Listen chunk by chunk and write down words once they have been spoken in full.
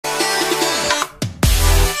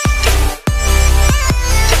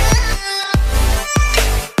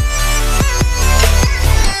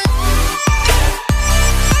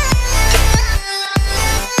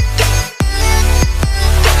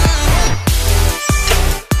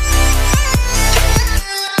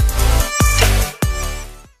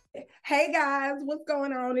guys, what's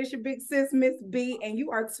going on? It's your big sis, Miss B, and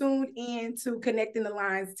you are tuned in to Connecting the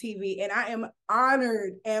Lines TV. And I am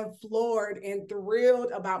honored and floored and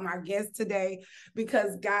thrilled about my guest today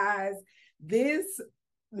because, guys, this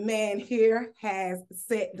man here has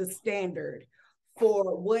set the standard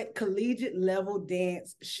for what collegiate level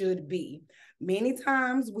dance should be. Many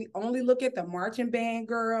times we only look at the marching band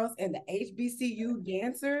girls and the HBCU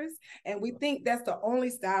dancers, and we think that's the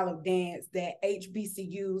only style of dance that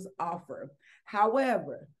HBCUs offer.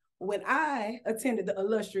 However, when I attended the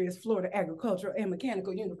illustrious Florida Agricultural and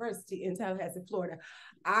Mechanical University in Tallahassee, Florida,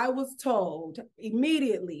 I was told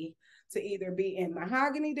immediately to either be in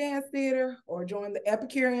Mahogany Dance Theater or join the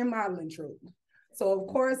Epicurean Modeling Troupe. So, of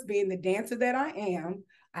course, being the dancer that I am,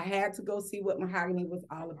 I had to go see what Mahogany was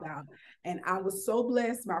all about. And I was so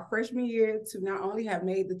blessed my freshman year to not only have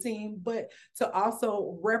made the team, but to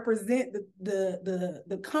also represent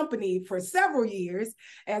the company for several years,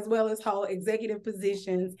 as well as hold executive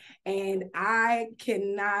positions. And I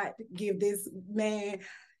cannot give this man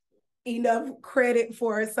enough credit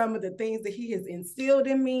for some of the things that he has instilled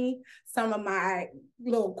in me, some of my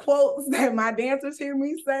little quotes that my dancers hear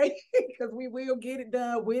me say, because we will get it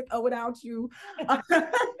done with or without you. I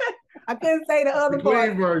couldn't say the other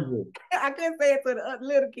part. Version. I couldn't say it to the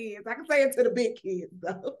little kids. I can say it to the big kids,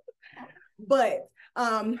 though. But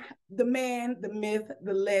the man, the myth,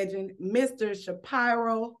 the legend, Mr.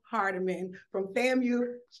 Shepiro Hardemon from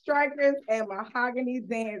FamU Strikers and Mahogany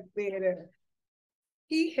Dance Theater.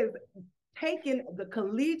 He has taken the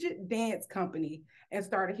collegiate dance company and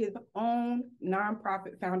started his own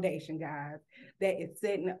nonprofit foundation, guys, that is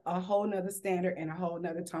setting a whole nother standard and a whole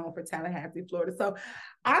nother tone for Tallahassee, Florida. So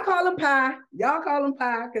I call him Pie. Y'all call him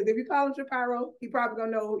Pie, because if you call him Shapiro, he probably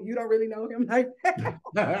gonna know you don't really know him like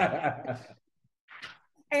that.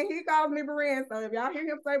 And he calls me Baran. So if y'all hear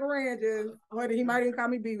him say Baran, just, or he might even call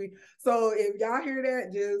me BB. So if y'all hear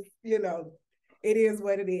that, just, it is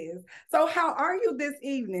what it is. So how are you this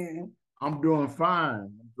evening? I'm doing fine.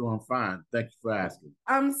 Thank you for asking.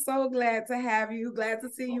 I'm so glad to have you. Glad to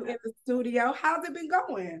see you in the studio. How's it been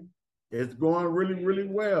going? It's going really, really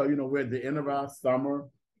well. We're at the end of our summer,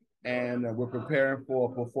 and we're preparing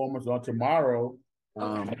for a performance on tomorrow.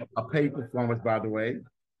 A paid performance, by the way,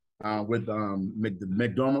 with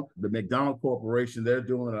the McDonald Corporation. They're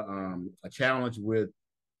doing a challenge with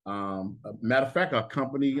matter of fact, a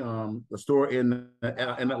company, a store in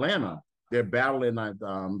Atlanta. They're battling like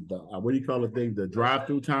what do you call the thing? The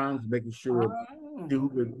drive-through times, making sure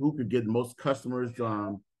who could get the most customers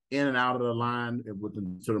in and out of the line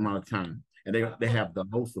within a certain amount of time. And they have the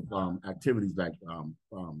host of activities like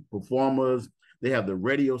performers. They have the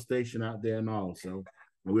radio station out there and all. So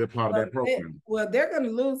we're part of that program. They're going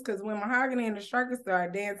to lose because when Mahogany and the Strikers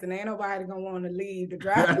start dancing, ain't nobody going to want to leave. The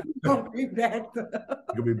drive is going to be packed up.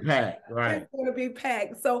 It's going to be packed, right? It's going to be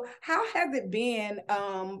packed. So how has it been?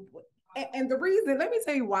 And the reason, let me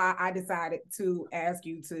tell you why I decided to ask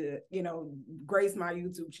you to, grace my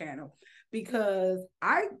YouTube channel, because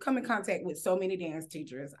I come in contact with so many dance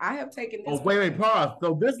teachers. I have taken this. Oh, wait, pause.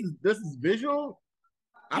 So this is visual?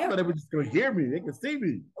 I thought they were just going to hear me. They can see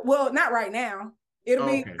me. Well, not right now. It'll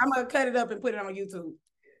be, I'm going to cut it up and put it on YouTube.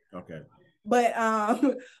 Okay. But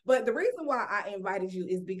the reason why I invited you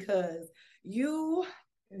is because you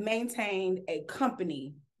maintained a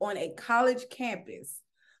company on a college campus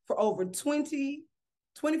for over 25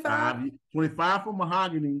 for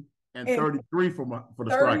Mahogany and 33 for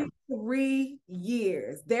the Strikers. 33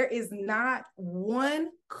 years. There is not one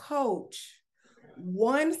coach,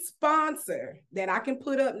 one sponsor that I can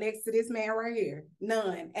put up next to this man right here.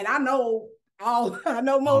 None. And I know most of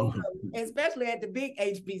them, especially at the big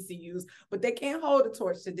HBCUs, but they can't hold the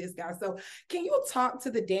torch to this guy. So can you talk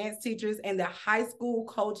to the dance teachers and the high school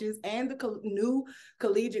coaches and the new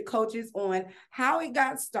collegiate coaches on how it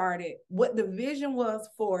got started, what the vision was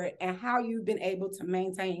for it, and how you've been able to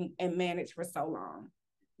maintain and manage for so long?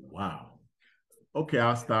 Wow. Okay,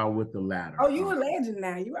 I'll start with the latter. Oh, you're a legend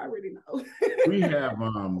now. You already know. We have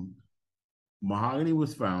Mahogany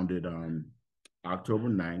was founded on October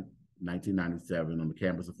 9th, 1997 on the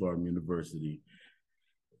campus of Florida University.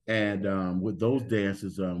 And with those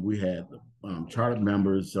dances, we had chartered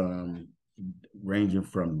members ranging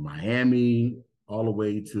from Miami all the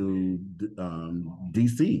way to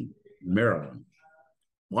DC, Maryland,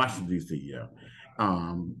 Washington, DC, yeah.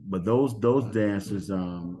 But those dancers,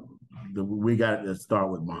 we got to start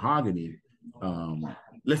with Mahogany.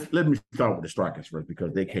 Let me start with the Strikers first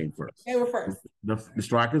because they came first. They were first. The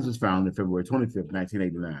Strikers was founded February 25th,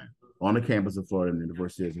 1989 on the campus of Florida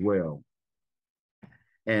University as well.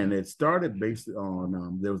 And it started based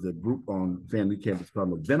on, there was a group on FamU campus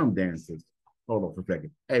called the Venom Dancers Hold on for a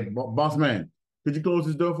second. Hey, boss man, could you close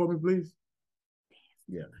this door for me, please?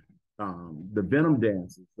 Yeah. The Venom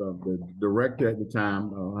dances. The director at the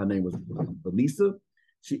time, her name was Belisa.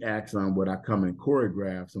 She asked would I come and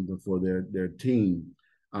choreograph something for their team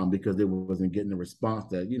because they wasn't getting the response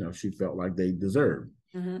that she felt like they deserved.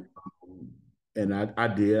 And I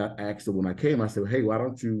did. I asked her when I came. I said, "Hey, why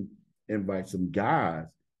don't you invite some guys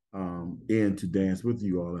in to dance with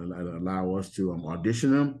you all and allow us to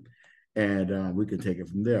audition them, and we can take it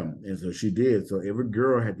from there." And so she did. So every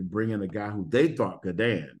girl had to bring in a guy who they thought could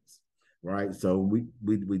dance, right? So we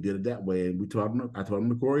did it that way, and we taught them. I taught them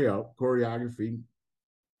the choreography.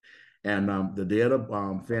 And the day of the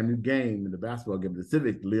FamU game in the basketball game,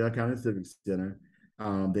 the Leon County Civic Center,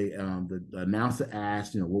 the announcer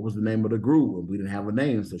asked, what was the name of the group? And we didn't have a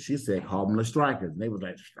name, so she said, "Call them the Strikers." And they was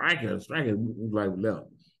like, "Strikers." We was like, "No."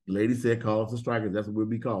 The lady said, "Call us the Strikers." That's what we'll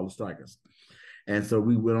be called, the Strikers. And so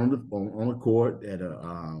we went on the court at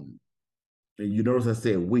a and you notice I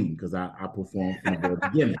said we because I performed from the very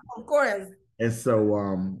beginning. Of course. And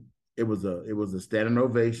so it was a standing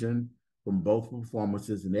ovation from both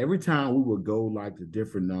performances. And every time we would go like to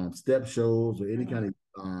different step shows or any kind of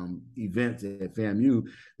events at FamU,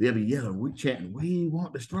 they'd be yelling, we chanting, "We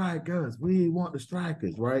want the Strikers, we want the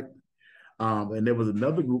Strikers," right? And there was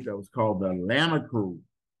another group that was called the Atlanta Crew.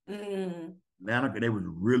 Atlanta, they was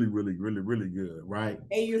really, really, really, really good, right?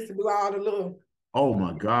 They used to do all the little. Oh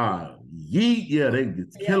my God. They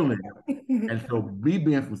just killing it. And so me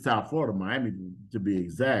being from South Florida, Miami to be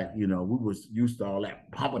exact, we was used to all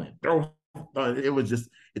that pumping and throwing.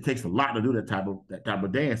 It takes a lot to do that type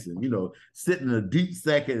of dancing, sitting in a deep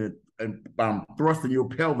second and thrusting your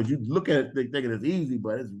pelvis. You look at it thinking it's easy,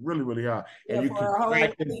 but it's really, really hard. And you for a whole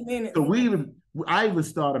 8 minutes. So I even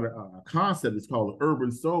started a concept. It's called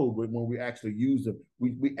urban soul. When we actually used it,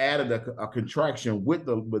 we added a contraction with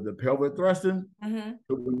the pelvic thrusting.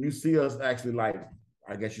 So when you see us actually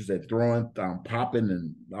I guess you said throwing, popping,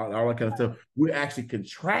 and all that kind of stuff, we're actually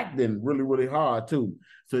contracting really, really hard too,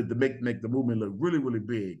 so to make the movement look really, really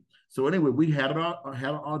big. So anyway, we had an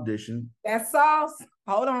audition. That sauce,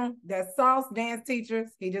 hold on, that sauce, dance teachers,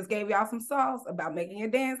 he just gave y'all some sauce about making your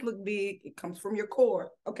dance look big. It comes from your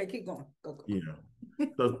core. Okay, keep going. Go. Yeah,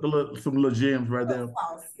 so some little gems right there.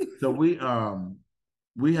 So we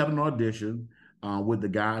had an audition with the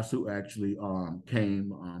guys who actually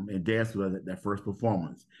came and danced with us at that first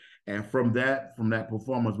performance. And from that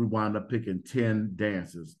performance, we wound up picking 10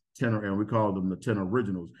 dancers, and we called them the 10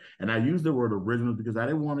 originals. And I use the word originals because I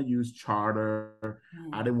didn't want to use charter.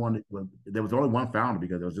 I didn't want to, there was only one founder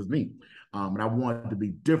because it was just me. And I wanted to be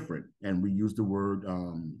different. And we used the word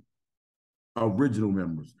original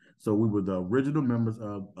members. So we were the original members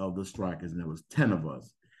of the Strikers, and there was 10 of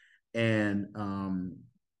us. And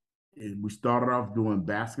we started off doing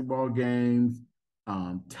basketball games,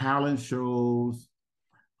 talent shows,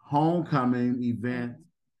 homecoming events,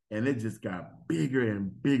 and it just got bigger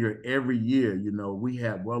and bigger every year. We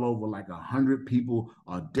had well over like 100 people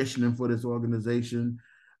auditioning for this organization.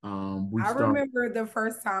 I remember the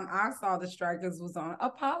first time I saw the Strikers was on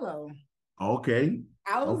Apollo. Okay.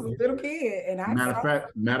 I was a little kid, and matter of fact,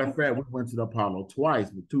 we went to the Apollo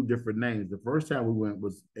twice with two different names. The first time we went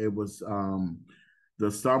was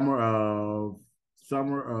the summer of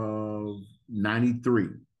 '93.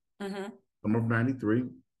 Summer of '93,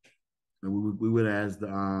 and we went as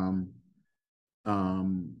the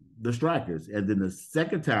Strikers. And then the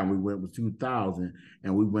second time we went was 2000,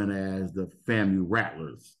 and we went as the FamU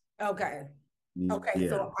Rattlers. Okay. Okay,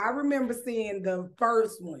 so I remember seeing the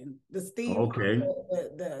first one, the Steve. Okay.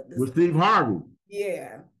 The with Steve Harvey.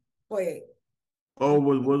 Yeah. Wait. Oh,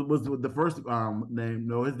 was the first name?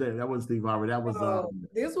 No, his name, that wasn't Steve Harvey. That was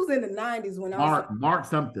this was in the 90s when Mark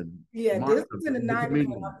something. Yeah, Mark this was in the 90s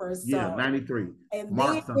when I first saw. Yeah, 93. And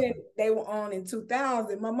then when they were on in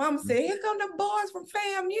 2000, my mom said, "Here come the boys from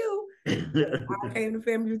FamU." I came to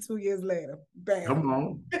FamU 2 years later. Bam. Come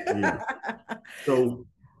on. Yeah.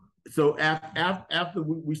 So after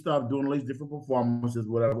we started doing all these different performances,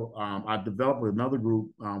 whatever, I developed another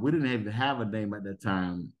group. We didn't even have a name at that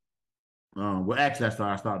time. Well, actually,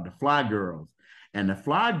 I started the Fly Girls. And the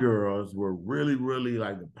Fly Girls were really, really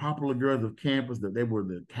like the popular girls of campus. That they were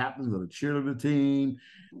the captains of the cheerleader team.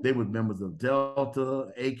 They were members of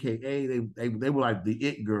Delta, AKA they were like the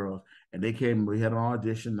it girls. And they came. We had an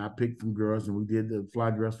audition. And I picked some girls, and we did the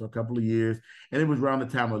Fly Girls for a couple of years. And it was around the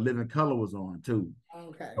time of Living Color was on too.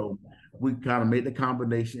 Okay. So we kind of made the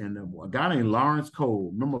combination. And a guy named Lawrence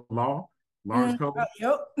Cole. Remember Lawrence Cole?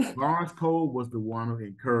 Yep. Lawrence Cole was the one who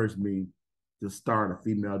encouraged me to start a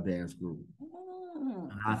female dance group.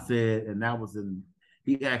 And I said, and that was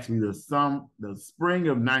he asked me the spring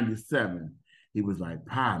of '97. he was like,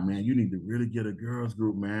 "Pie, man, you need to really get a girls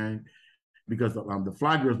group, man." Because the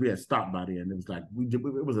Fly Girls, we had stopped by then. It was like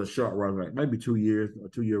it was a short run, like maybe 2 years, a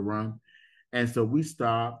 2-year run. And so we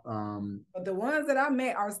stopped. But the ones that I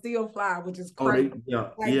met are still fly, which is Oh, crazy. yeah.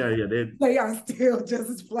 They are still just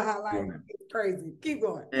as fly. Like, Yeah. it's crazy. Keep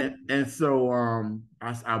going. And so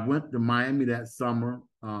I went to Miami that summer.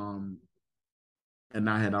 And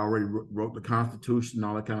I had already wrote the Constitution,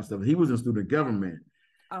 all that kind of stuff. He was in student government.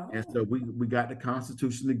 Oh. And so we got the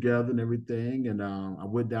Constitution together and everything. And I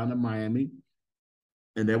went down to Miami.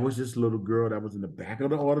 And there was this little girl that was in the back of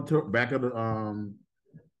the auditorium, back of the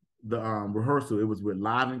rehearsal. It was with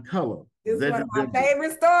Live in Color. This is one of my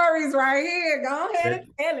favorite stories right here. Go ahead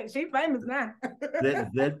and tell it. She's famous now.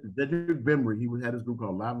 That memory, he had his group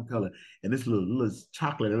called Live in Color, and this little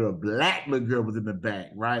chocolate, little black little girl was in the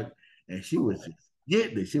back, right? And she was just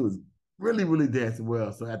getting it. She was really, really dancing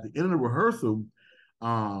well. So at the end of the rehearsal,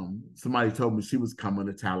 somebody told me she was coming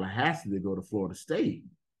to Tallahassee to go to Florida State.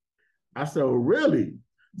 I said, "Oh, really?"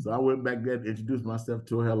 So I went back there to introduce myself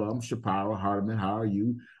to her. "Hello, I'm Shepiro Hardemon. How are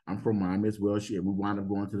you? I'm from Miami as well." We wound up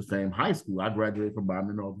going to the same high school. I graduated from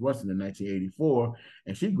Miami Northwestern in 1984,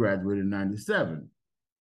 and she graduated in 97.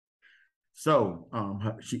 So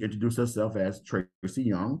she introduced herself as Tracy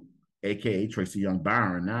Young, aka Tracy Young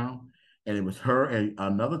Byron now. And it was her and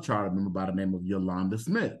another charter member by the name of Yolanda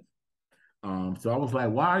Smith. So I was like,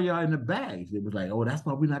 "Why are y'all in the back?" It was like, "Oh, that's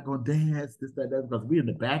why we're not gonna dance, this, that, because we in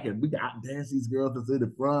the back and we got dance these girls that's in the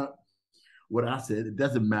front." What I said, it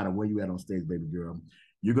doesn't matter where you at on stage, baby girl.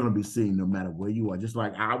 You're gonna be seen no matter where you are. Just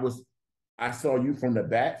like I saw you from the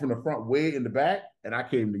back, from the front, way in the back, and I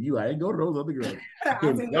came to you. I didn't go to those other girls. I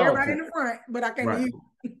seen everybody in the front, but I came to you.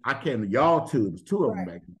 I came to y'all too. It was two of them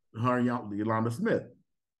back, her and Yolanda Smith.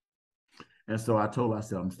 And so I told her, I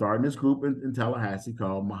said, "I'm starting this group in Tallahassee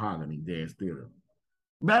called Mahogany Dance Theater."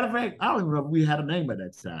 Matter of fact, I don't even know if we had a name at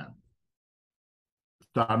that time.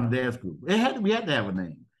 Starting a dance group. We had to have a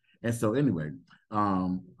name. And so anyway,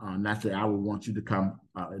 I said, "I would want you to come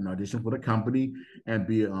and audition for the company and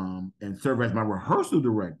be and serve as my rehearsal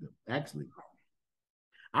director." Actually,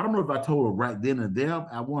 I don't know if I told her right then and there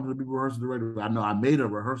I wanted to be rehearsal director. I know I made a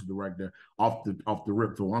rehearsal director off the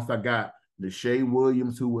rip. So once I got Shay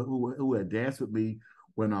Williams, who had danced with me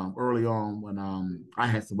when early on when I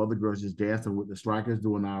had some other girls just dancing with the Strikers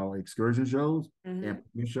doing our excursion shows and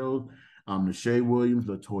shows. Shay Williams,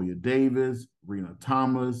 Latoya Davis, Rena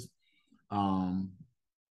Thomas,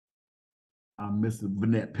 Miss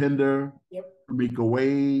Vanette Pender, Mika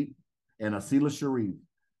Wade, and Asila Sharif.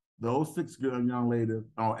 Those 6 young ladies,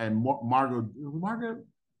 and Margot.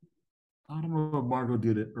 I don't know if Margot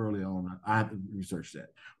did it early on. I have to research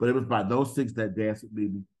that. But it was by those 6 that danced with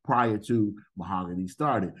me prior to Mahogany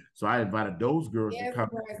started. So I invited those girls to come.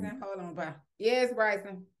 Bryson, hold on, bye. Yes,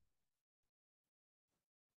 Bryson.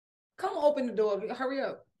 Come open the door. Hurry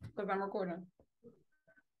up, because I'm recording.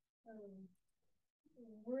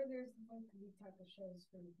 Were there supposed to be taco shells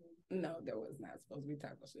for the No, there was not supposed to be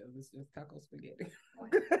taco shells. It's just taco spaghetti.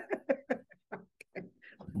 Okay.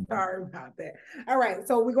 Sorry about that. All right,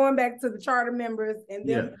 so we're going back to the charter members and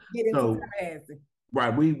then get into Tallahassee.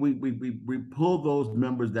 Right, we pulled those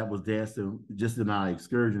members that was dancing just in our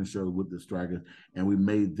excursion show with the Strikers, and we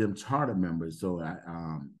made them charter members. So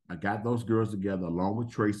I got those girls together along with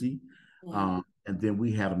Tracy, and then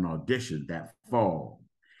we had an audition that fall,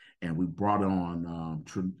 and we brought on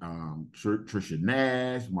Trisha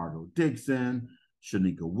Nash, Margot Dixon,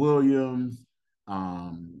 Shanika Williams.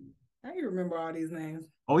 How you remember all these names?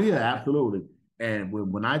 Oh yeah, absolutely. And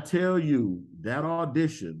when I tell you that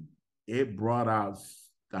audition, it brought out,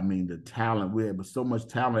 I mean, the talent. We had so much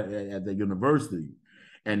talent at the university.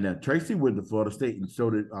 And Tracy went to Florida State, and so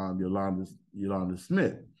did Yolanda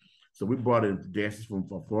Smith. So we brought in dancers from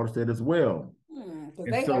Florida State as well.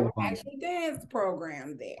 Because they have an actual dance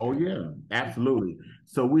program there. Oh, yeah, absolutely.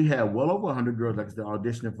 So we had well over 100 girls, like I said,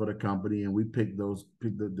 auditioning for the company, and we picked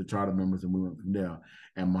the charter members, and we went from there.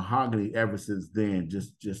 And Mahogany, ever since then,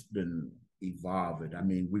 just been evolving. I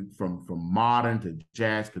mean, we from modern to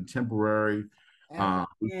jazz, contemporary.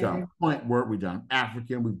 We've done point work, we've done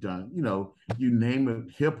African, we've done, you name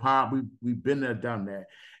it, hip hop. We've been there, done that.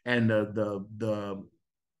 And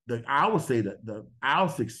I would say that our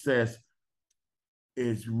success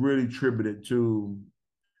is really attributed to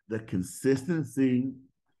the consistency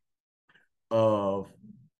of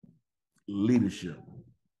leadership.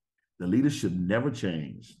 The leadership never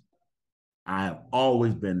changed. I have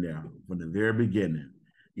always been there from the very beginning.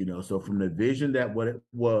 So from the vision that what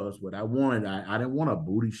I wanted, I didn't want a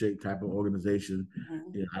booty shaped type of organization.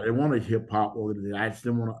 I didn't want a hip hop organization. I just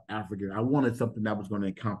didn't want an African. I wanted something that was going to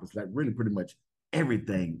encompass, like, really pretty much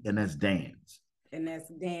everything, and that's dance. And that's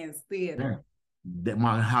dance theater. That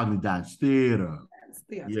Mahogany Dance Theater.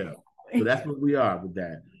 Theater. Yeah. So that's what we are with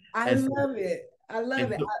that. I love it. I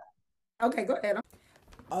love it. So, okay, go ahead.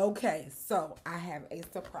 Okay, so I have a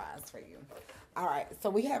surprise for you. All right, so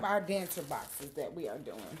we have our dancer boxes that we are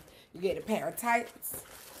doing. You get a pair of tights,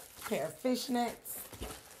 a pair of fishnets,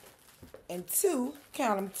 and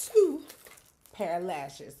count them, 2 pair of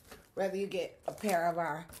lashes. Whether you get a pair of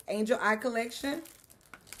our Angel Eye collection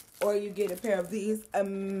or you get a pair of these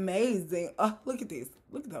amazing, oh, look at these.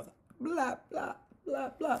 Look at those. Blah, blah,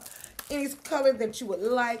 blah, blah. Any color that you would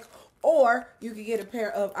like. Or you can get a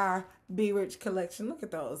pair of our Be Rich collection. Look at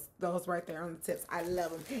those. Those right there on the tips. I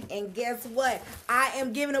love them. And guess what? I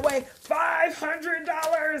am giving away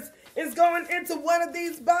 $500. It's going into one of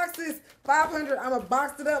these boxes. $500. I'm going to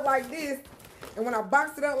box it up like this. And when I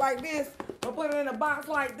box it up like this, I'll put it in a box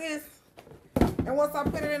like this. And once I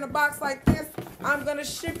put it in a box like this, I'm going to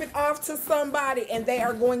ship it off to somebody. And they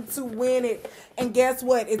are going to win it. And guess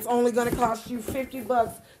what? It's only going to cost you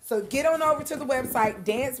 $50. So get on over to the website,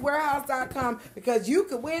 dancewarehouse.com, because you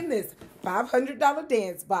could win this $500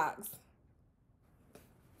 dance box.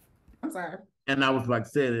 I'm sorry. And I was like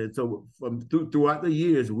saying, so throughout the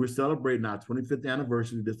years, we're celebrating our 25th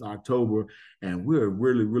anniversary this October, and we're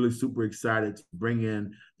really, really super excited to bring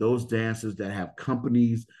in those dancers that have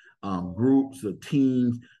companies, groups, or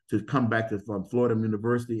teams to come back from Florida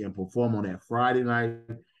University and perform on that Friday night,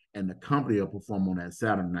 and the company will perform on that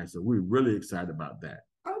Saturday night. So we're really excited about that.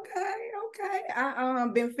 Okay. I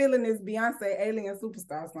been feeling this Beyonce Alien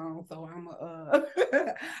Superstar song, so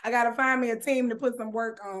I gotta find me a team to put some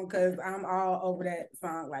work on because I'm all over that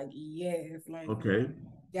song. Like, yes, like okay,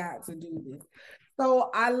 got to do this. So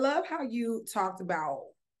I love how you talked about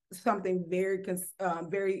something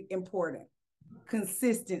very important: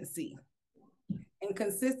 consistency. And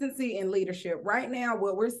consistency in leadership. Right now,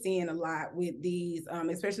 what we're seeing a lot with these,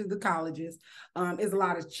 especially the colleges, is a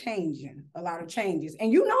lot of changes.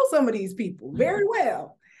 And you know some of these people very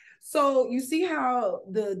well. So you see how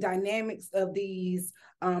the dynamics of these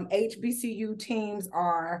HBCU teams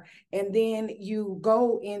are, and then you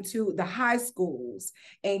go into the high schools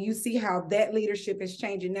and you see how that leadership is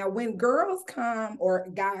changing. Now, when girls come, or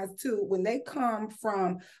guys too, when they come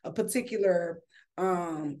from a particular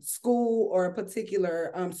school or a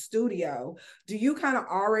particular studio, do you kind of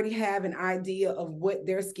already have an idea of what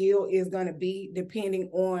their skill is going to be, depending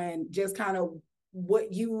on just kind of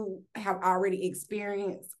what you have already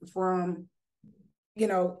experienced from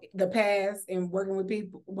the past and working with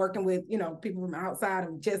people from outside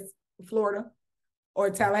of just Florida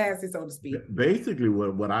or Tallahassee, so to speak? Basically,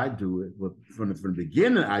 what I do is, from the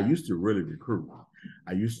beginning, I used to really recruit.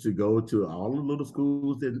 I used to go to all the little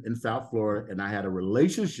schools in South Florida, and I had a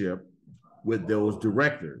relationship with those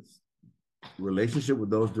directors.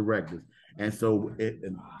 And so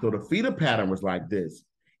the feeder pattern was like this.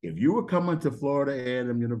 If you were coming to Florida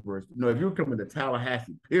A&M University, if you were coming to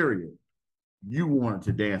Tallahassee, period, you wanted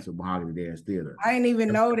to dance with Mahogany Dance Theater. I didn't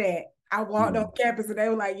even know that. I walked on campus and they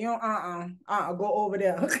were like, go over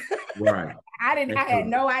there. Right. I had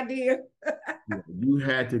no idea. You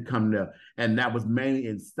had to come there. And that was mainly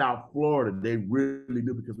in South Florida. They really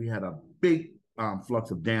knew because we had a big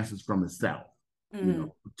flux of dancers from the South,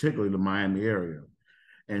 particularly the Miami area.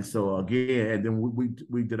 And so again, and then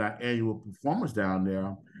we did our annual performance down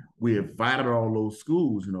there. We invited all those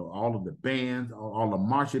schools, all of the bands, all the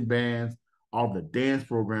marching bands, all the dance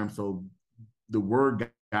programs. So the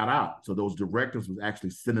word got out. So those directors was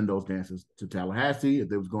actually sending those dancers to Tallahassee if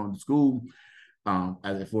they was going to school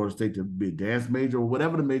as a Florida State to be a dance major or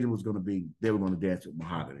whatever the major was going to be. They were going to dance with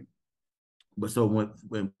Mahogany. But so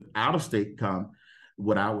when out of state come,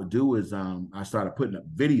 what I would do is I started putting up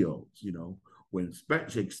videos.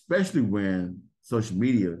 Especially when social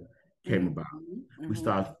media came about, we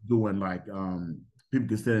started doing like people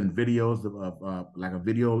can send in videos of like a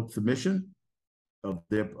video submission of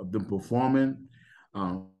them performing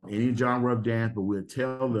any genre of dance, but we'll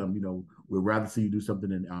tell them, we'd rather see you do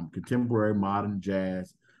something in contemporary, modern,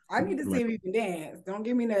 jazz. I need to see if you can dance. Don't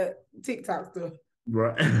give me the TikTok stuff.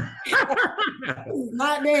 Right.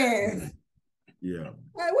 Not dance. Yeah.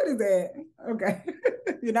 Hey, what is that? Okay.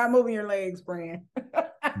 You're not moving your legs, friend.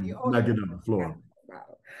 You're not getting on the floor.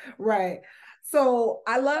 Right. So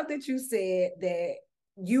I love that you said that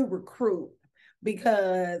you recruit,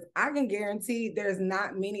 because I can guarantee there's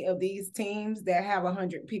not many of these teams that have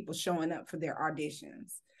 100 people showing up for their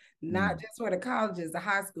auditions, not just for the colleges, the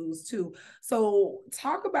high schools too. So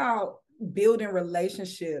talk about building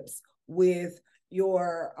relationships with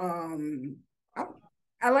your,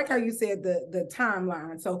 I like how you said the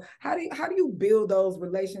timeline. So how do you build those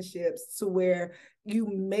relationships to where you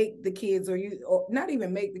make the kids, or not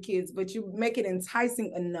even make the kids, but you make it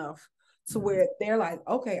enticing enough to where they're like,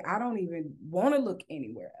 okay, I don't even want to look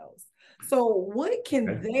anywhere else. So what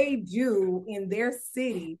can they do in their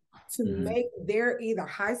city to make their either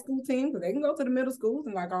high school team, because they can go to the middle schools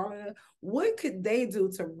and like all of that, what could they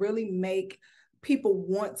do to really make people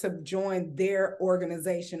want to join their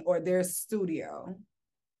organization or their studio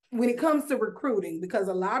when it comes to recruiting? Because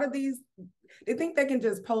a lot of these, they think they can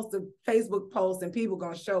just post a Facebook post and people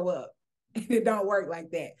gonna show up. And it don't work like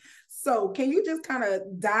that. So can you just kind of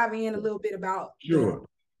dive in a little bit about Sure.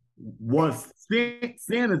 Once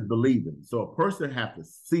seeing is believing. So a person has to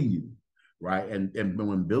see you, right? And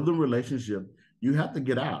when building a relationship, you have to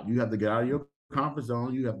get out. You have to get out of your comfort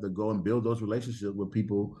zone. You have to go and build those relationships with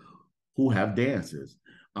people who have dancers.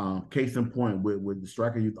 Case in point with the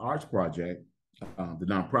Striker Youth Arts Project, the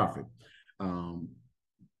nonprofit.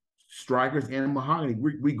 Strikers and Mahogany,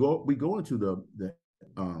 we go into the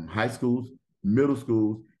high schools, middle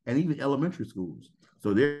schools, and even elementary schools.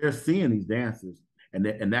 So they're seeing these dancers, and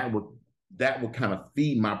that will kind of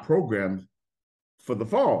feed my programs for the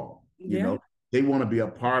fall. You know, they want to be a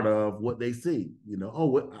part of what they see. You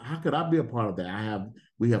know, how could I be a part of that?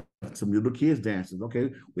 We have some little kids dancers.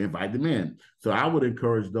 Okay, we invite them in. So I would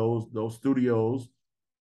encourage those studios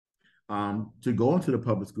to go into the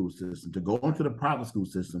public school system, to go into the private school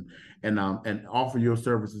system, and offer your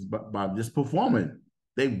services by just performing.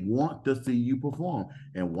 They want to see you perform,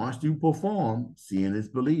 and once you perform, seeing is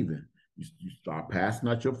believing. You start passing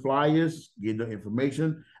out your flyers, getting the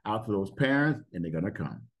information out to those parents, and they're gonna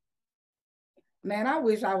come. Man, I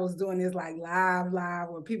wish I was doing this like live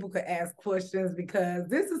where people could ask questions, because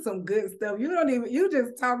this is some good stuff. You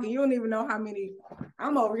just talking, you don't even know how many,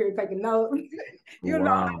 I'm over here taking notes. You know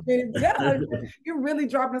how many, you're really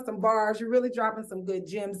dropping some bars, you're really dropping some good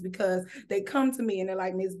gems, because they come to me and they're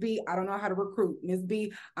like, Ms. B, I don't know how to recruit. Ms.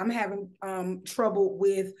 B, I'm having trouble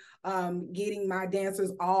with getting my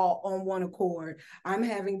dancers all on one accord. I'm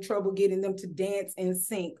having trouble getting them to dance in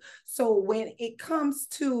sync. So when it comes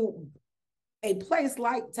to a place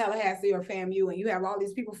like Tallahassee or FamU, and you have all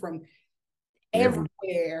these people from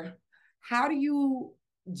everywhere, how do you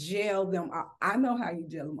gel them? I know how you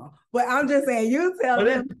gel them all, but I'm just saying, you tell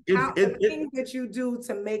them the things that you do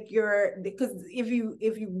to make because if you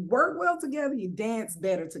work well together, you dance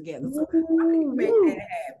better together. So how do you make that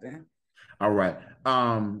happen? All right.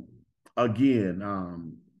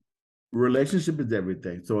 Again, relationship is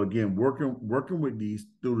everything. So again, working with these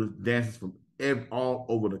students, dancers from all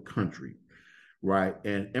over the country. Right.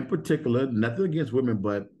 And in particular, nothing against women,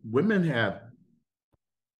 but women have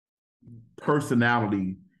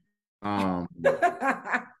personality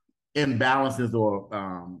imbalances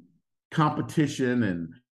or competition, and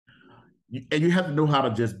you have to know how to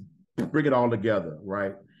just bring it all together,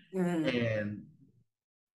 right? And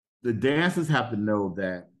the dancers have to know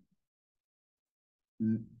that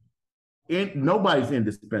nobody's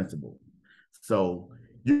indispensable. So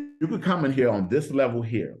you could come in here on this level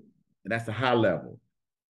here, and that's a high level,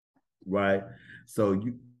 right? So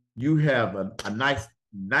you have a nice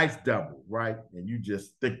double, right? And you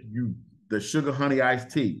just stick the sugar honey iced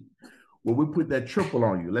tea. Well, we put that triple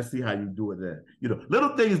on you. Let's see how you do it there. You know,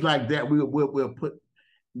 little things like that.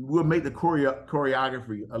 We'll make the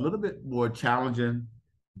choreography a little bit more challenging,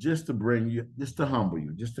 just to humble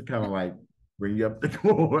you, just to kind of like bring you up the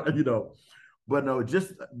core, you know. But no,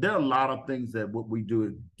 there are a lot of things that what we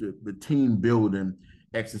do, the team building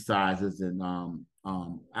exercises and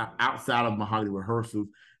outside of Mahogany rehearsals,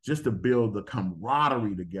 just to build the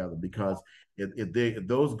camaraderie together. Because if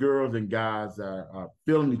those girls and guys are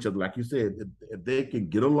feeling each other, like you said, if they can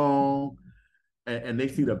get along and they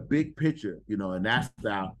see the big picture, you know, and that's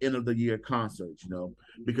our end of the year concerts, you know,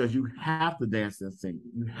 because you have to dance and sing,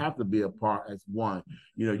 you have to be a part as one.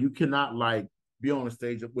 You know, you cannot like be on the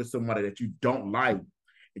stage with somebody that you don't like,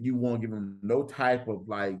 and you won't give them no type of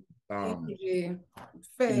like no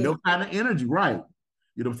kind of energy, right?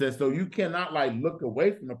 You know what I'm saying? So you cannot like look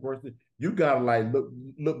away from the person. You gotta like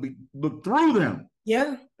look through them.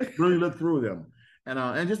 Yeah, really look through them,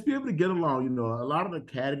 and just be able to get along. You know, a lot of the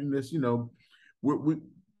cattiness, you know, we're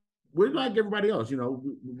like everybody else. You know,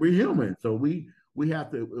 we're human, so we have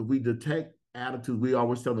to. If we detect attitudes, we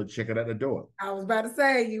always tell them to check it at the door. I was about to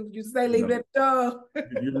say, you say leave it at the door.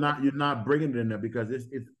 you're not bringing it in there, because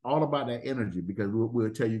it's all about that energy. Because we'll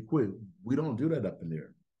tell you quick, we don't do that up in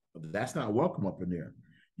there. That's not welcome up in there.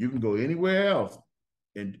 You can go anywhere else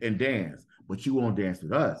and dance, but you won't dance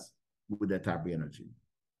with us with that type of energy.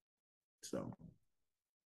 So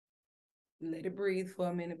let it breathe for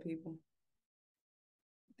a minute, people.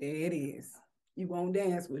 There it is. You won't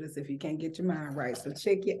dance with us if you can't get your mind right. So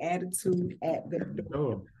check your attitude at the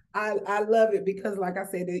door. I love it because, like I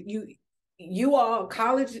said, you all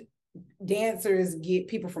college dancers get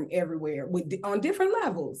people from everywhere on different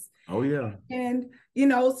levels. Oh yeah. And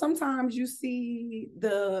sometimes you see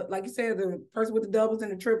like you said, the person with the doubles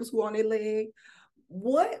and the triples who on their leg.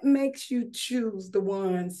 What makes you choose the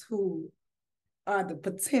ones who are the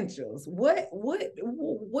potentials? What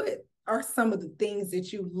are some of the things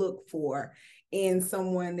that you look for in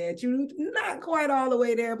someone that you're not quite all the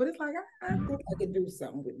way there, but it's like, I think I could do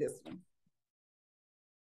something with this one?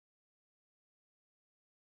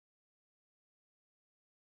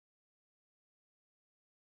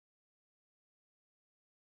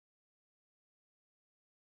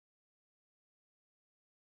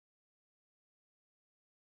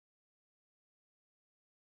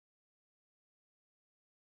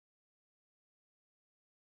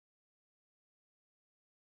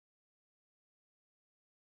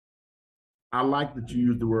 I like that you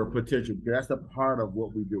use the word potential because that's a part of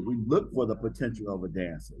what we do. We look for the potential of a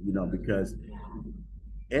dancer, because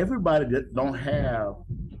everybody that don't have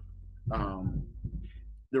um,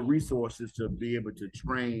 the resources to be able to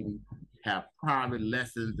train, have private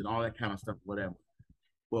lessons and all that kind of stuff, whatever.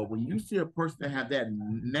 But when you see a person that have that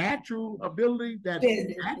natural ability, yes,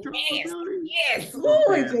 ooh,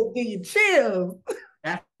 it just give you chills.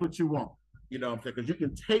 That's what you want, what I'm saying? Because you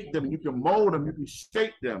can take them, you can mold them, you can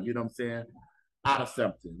shape them, you know what I'm saying, out of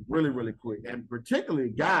something really, really quick. And particularly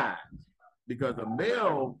guys, because a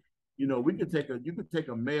male, you could take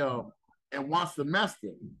a male in one semester,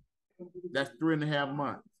 that's 3.5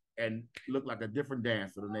 months, and look like a different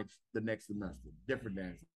dancer the next semester, different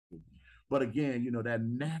dancer. But again, that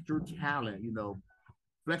natural talent,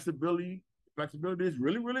 flexibility is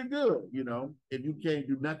really, really good, if you can't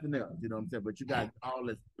do nothing else, you know what I'm saying? But you got all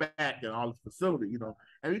this back and all this facility,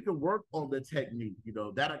 and you can work on the technique,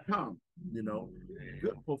 that'll come,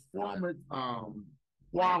 good performance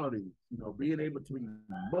quality, being able to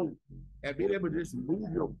emote and being able to just move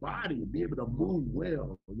your body, be able to move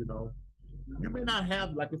well, You may not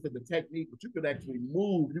have, like I said, the technique, but you could actually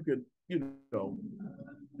move. You could,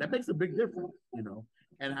 that makes a big difference,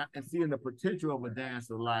 And seeing the potential of a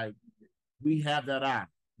dancer, like we have that eye.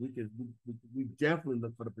 We definitely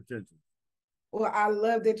look for the potential. Well, I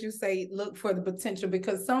love that you say look for the potential,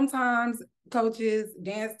 because sometimes coaches,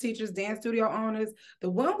 dance teachers, dance studio owners, the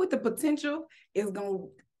one with the potential is going to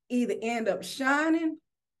either end up shining,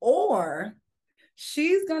 or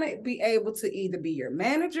she's going to be able to either be your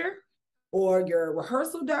manager or your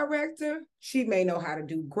rehearsal director. She may know how to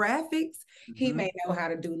do graphics. He may know how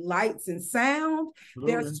to do lights and sound.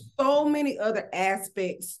 There's so many other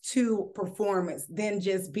aspects to performance than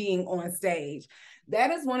just being on stage.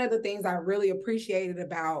 That is one of the things I really appreciated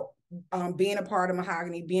about being a part of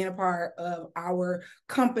Mahogany, being a part of our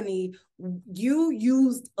company. You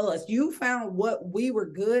used us. You found what we were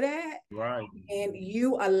good at. Right. And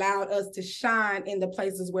you allowed us to shine in the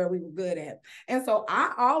places where we were good at. And so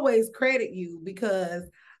I always credit you, because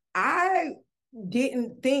I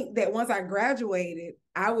didn't think that once I graduated,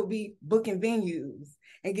 I would be booking venues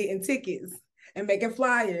and getting tickets and making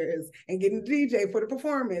flyers and getting a DJ for the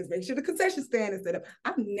performance, make sure the concession stand is set up.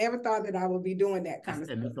 I never thought that I would be doing that kind of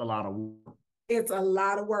stuff. And it's a lot of work. It's a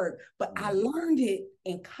lot of work, but I learned it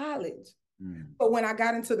in college. But when I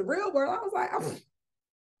got into the real world, I was like, oh,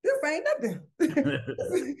 this ain't nothing. This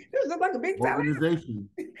is like a big organization.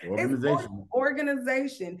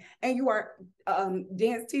 Organization. And you are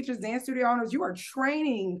dance teachers, dance studio owners, you are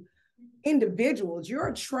training individuals,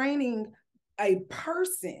 you're training a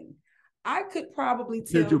person. I could probably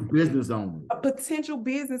tell a potential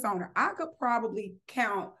business owner. I could probably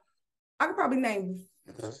name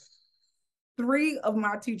 3 of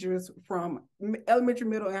my teachers from elementary,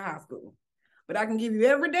 middle, and high school. But I can give you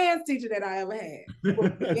every dance teacher that I ever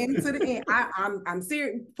had. Beginning to the end. I'm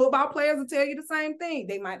serious. Football players will tell you the same thing.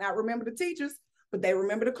 They might not remember the teachers, but they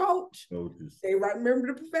remember the coach. They remember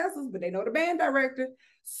the professors, but they know the band director.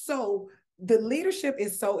 So the leadership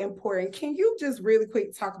is so important. Can you just really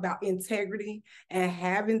quick talk about integrity and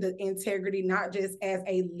having the integrity, not just as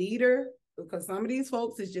a leader, because some of these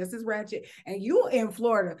folks is just as ratchet, and you in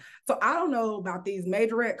Florida. So I don't know about these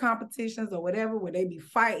majorette competitions or whatever, where they be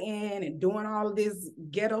fighting and doing all of this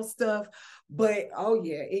ghetto stuff, but oh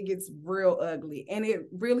yeah, it gets real ugly. And it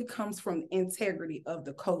really comes from the integrity of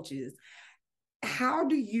the coaches. How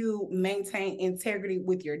do you maintain integrity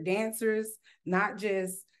with your dancers, not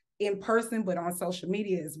just in person, but on social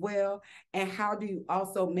media as well? And how do you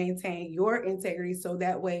also maintain your integrity so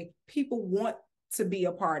that way people want to be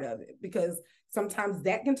a part of it? Because sometimes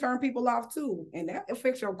that can turn people off too, and that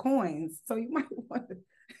affects your coins. So you might want to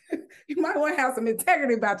You might want to have some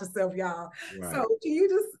integrity about yourself, y'all. Right. So can you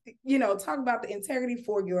just, talk about the integrity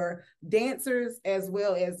for your dancers as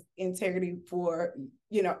well as integrity for,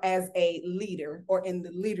 as a leader or in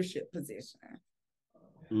the leadership position?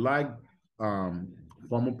 Like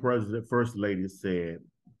former president, first lady said,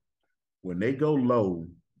 when they go low,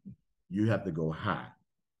 you have to go high.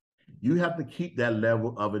 You have to keep that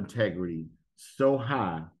level of integrity so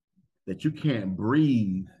high that you can't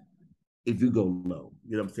breathe if you go low.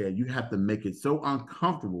 You know what I'm saying? You have to make it so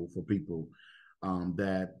uncomfortable for people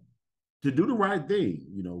that to do the right thing.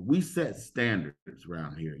 We set standards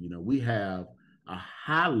around here. We have a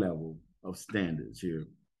high level of standards here,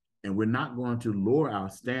 and we're not going to lower our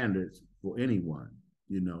standards for anyone.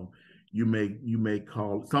 You may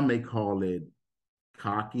call, some may call it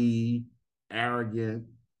cocky, arrogant,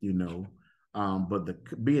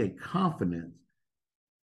 but being confident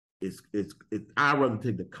it's I'd rather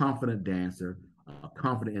take the confident dancer, a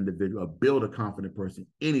confident individual, or build a confident person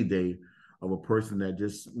any day of a person that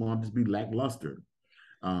just wants to be lackluster.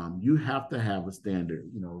 You have to have a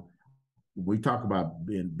standard. We talk about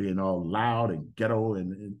being all loud and ghetto,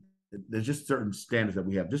 and there's just certain standards that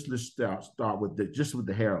we have. Just let's start with with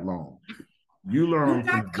the hair alone. You learn. Do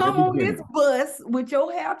not come on this bus with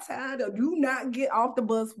your hair tied, or do not get off the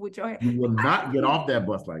bus with your hair. You will not get off that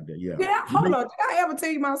bus like that. Yeah. Yeah, hold on. Did I ever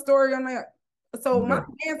tell you my story on that? So my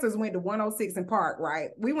dancers went to 106 in Park, right?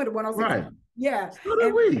 We went to 106. Right. Yeah. So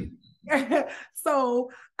did we.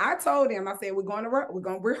 So I told them, I said, we're going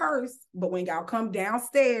to rehearse, but when y'all come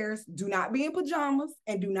downstairs, do not be in pajamas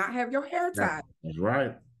and do not have your hair tied. That's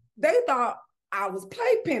right. They thought I was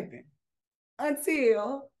play pimping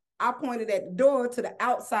until I pointed at the door to the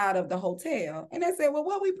outside of the hotel. And they said, well,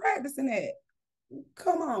 what are we practicing at?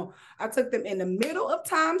 Come on. I took them in the middle of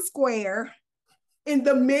Times Square, in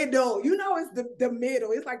the middle. It's the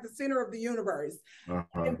middle. It's like the center of the universe.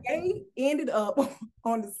 And they ended up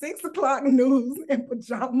on the 6 o'clock news in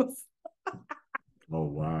pajamas. Oh,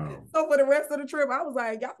 wow. So for the rest of the trip, I was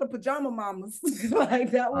like, y'all the pajama mamas.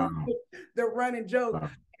 Like that was the running joke.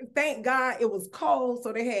 Wow. Thank God it was cold,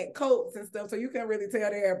 so they had coats and stuff, so you can't really tell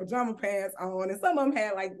they had pajama pants on, and some of them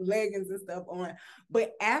had like leggings and stuff on.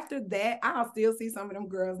 But after that, I'll still see some of them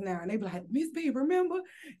girls now, and they be like, Miss B, remember,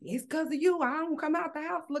 it's because of you I don't come out the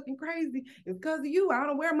house looking crazy. It's because of you I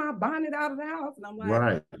don't wear my bonnet out of the house. And I'm like,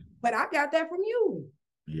 right. But I got that from you.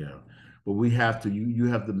 Yeah, but we have to, you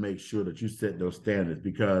have to make sure that you set those standards,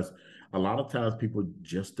 because a lot of times people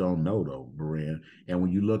just don't know, though, Brian. And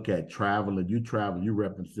when you look at traveling, you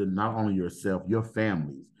represent not only yourself, your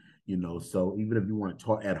families, so even if you want to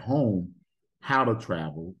talk at home how to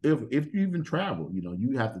travel, if you even travel,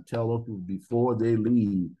 you have to tell those people before they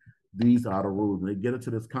leave, these are the rules. When they get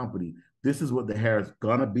into this company, this is what the hair is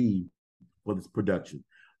gonna be for this production.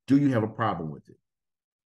 Do you have a problem with it?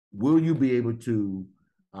 Will you be able to,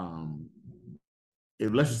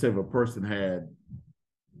 let's just say if a person had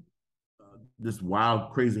this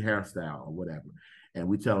wild, crazy hairstyle or whatever, and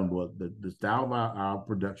we tell them, well, the style of our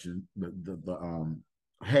production, the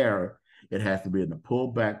hair, it has to be in the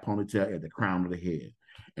pulled back ponytail at the crown of the head.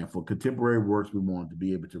 And for contemporary works, we want to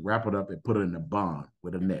be able to wrap it up and put it in a bun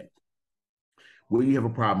with a net. Will you have a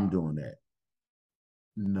problem doing that?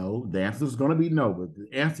 No. The answer is going to be no, but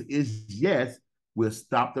the answer is yes. We'll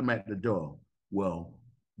stop them at the door. Well,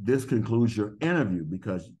 this concludes your interview,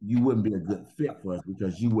 because you wouldn't be a good fit for us,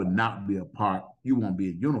 because you would not be you won't be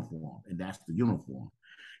a uniform, and that's the uniform.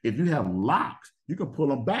 If you have locks, you can pull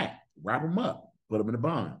them back, wrap them up, put them in a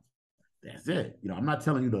bun. That's it. I'm not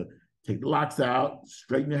telling you to take the locks out,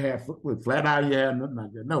 straighten your hair, flat out your hair, nothing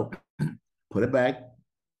like that. No, put it back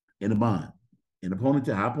in a bun, in a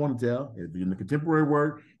ponytail, high ponytail. If you're in the contemporary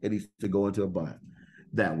work, it needs to go into a bun.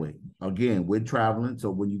 That way, again, we're traveling, so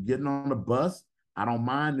when you're getting on the bus, I don't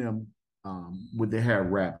mind them with their hair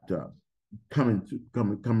wrapped up, coming to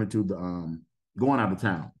the going out of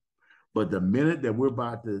town. But the minute that we're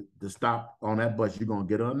about to stop on that bus, you're gonna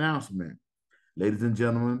get an announcement. Ladies and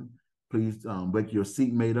gentlemen, please get your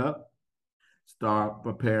seat made up. Start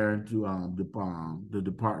preparing to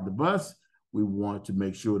depart the bus. We want to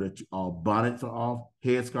make sure that all bonnets are off,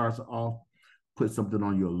 headscarves are off. Put something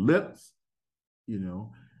on your lips,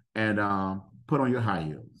 and put on your high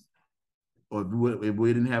heels. Or if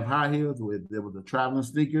we didn't have high heels, or if there was a traveling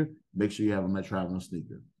sneaker, make sure you have on that traveling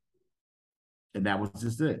sneaker. And that was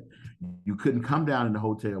just it. You couldn't come down in the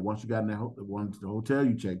hotel. Once you got in the hotel,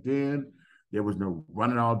 you checked in. There was no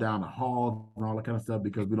running all down the hall and all that kind of stuff,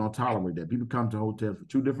 because we don't tolerate that. People come to hotels for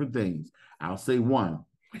two different things. I'll say one.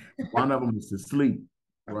 One of them is to sleep,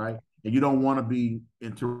 right? And you don't want to be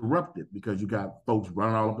interrupted because you got folks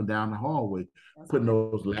running all up and down the hallway, putting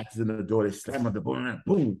those latches in the door, they slam at the door, and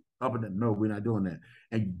boom, up and down. No, we're not doing that.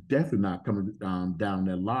 And definitely not coming down in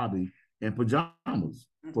that lobby in pajamas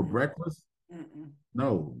for breakfast.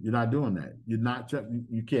 No, you're not doing that. You're not.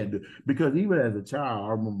 You can't do it. Because even as a child, I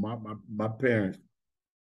remember my parents,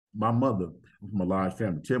 my mother from a large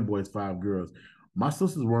family, 10 boys, 5 girls. My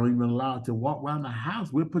sisters weren't even allowed to walk around the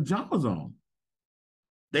house with pajamas on.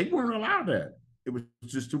 They weren't allowed that. It was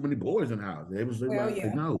just too many boys in the house. They was like,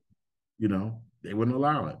 no, they wouldn't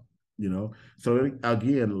allow it, So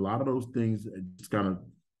again, a lot of those things just kind of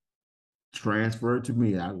transferred to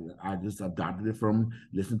me. I just adopted it from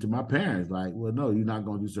listening to my parents. Like, well, no, you're not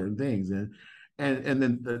going to do certain things. And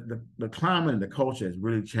then the climate and the culture has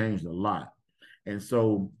really changed a lot. And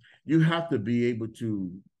so you have to be able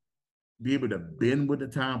to bend with the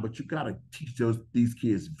time, but you got to teach these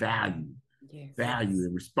kids value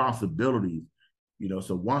and responsibilities.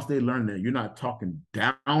 So once they learn that you're not talking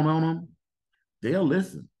down on them, they'll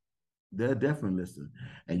listen. They'll definitely listen.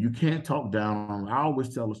 And you can't talk down on them. I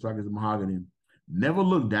always tell the strikers of Mahogany, never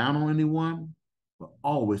look down on anyone, but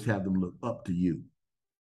always have them look up to you.